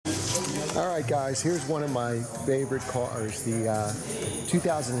Alright guys, here's one of my favorite cars, the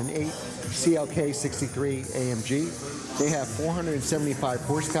 2008 CLK63 AMG. They have 475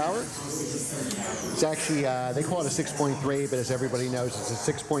 horsepower. It's actually, they call it a 6.3, but as everybody knows, it's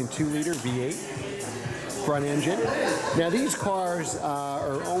a 6.2 liter V8 front engine. Now these cars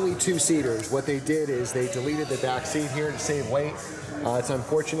are only two-seaters. What they did is they deleted the back seat here to save weight. It's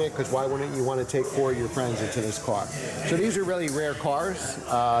unfortunate because why wouldn't you want to take 4 of your friends into this car? So these are really rare cars.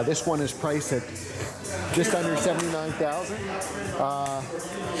 This one is priced at just under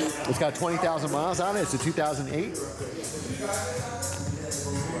 $79,000. It's got 20,000 miles on it. It's a 2008.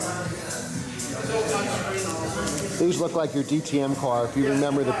 These look like your DTM car. If you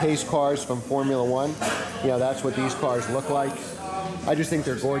remember the pace cars from Formula One, you know, that's what these cars look like. I just think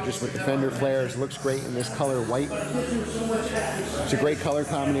they're gorgeous with the fender flares. Looks great in this color white. It's a great color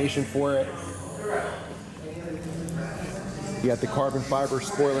combination for it. You got the carbon fiber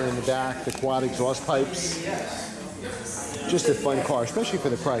spoiler in the back, the quad exhaust pipes. Just a fun car, especially for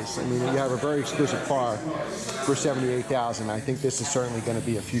the price. I mean, you have a very exclusive car for $78,000. I think this is certainly going to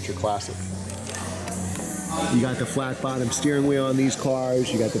be a future classic. You got the flat bottom steering wheel on these cars.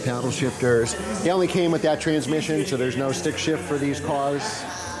 You got the paddle shifters. They only came with that transmission, so there's no stick shift for these cars.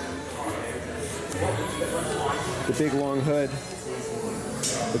 The big long hood.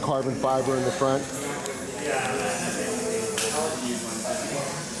 The carbon fiber in the front.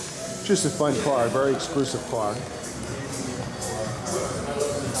 Just a fun car, very exclusive car.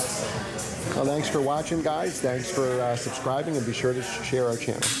 Well, thanks for watching, guys. Thanks for subscribing, and be sure to share our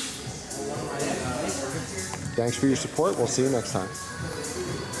channel. Thanks for your support. We'll see you next time.